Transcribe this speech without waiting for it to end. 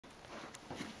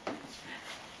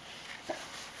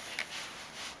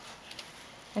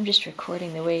I'm just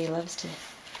recording the way he loves to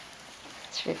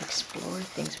sort of explore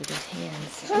things with his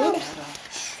hands. Oops.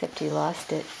 Except he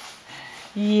lost it.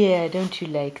 Yeah, don't you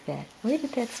like that? Where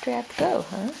did that strap go,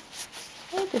 huh?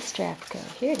 Where did the strap go?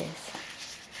 Here it is.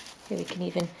 Here we can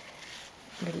even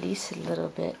release it a little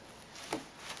bit.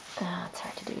 Oh, it's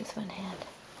hard to do with one hand.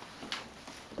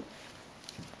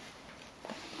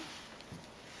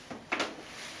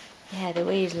 Yeah, the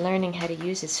way he's learning how to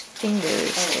use his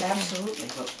fingers. Oh, absolutely.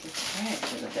 But the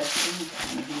tags are the best thing.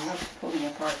 I mean, he loves pulling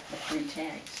apart the free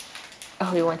tags.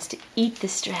 Oh, he wants to eat the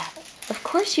strap. Of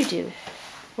course you do.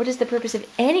 What is the purpose of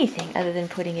anything other than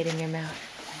putting it in your mouth?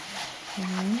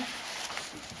 Mm-hmm.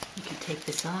 You could take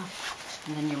this off,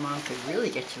 and then your mom could really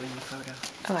get you in the photo.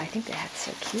 Oh, I think the hat's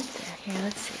so cute there. Here,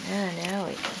 let's see. Now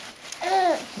we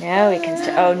can. Now we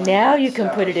can. Oh, now you can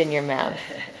put it in your mouth.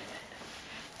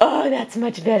 Oh, that's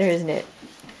much better, isn't it?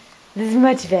 This is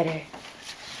much better.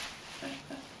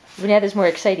 But now there's more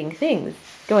exciting things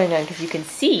going on because you can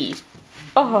see.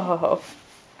 Oh.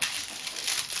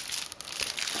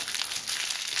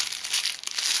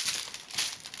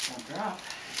 Don't drop.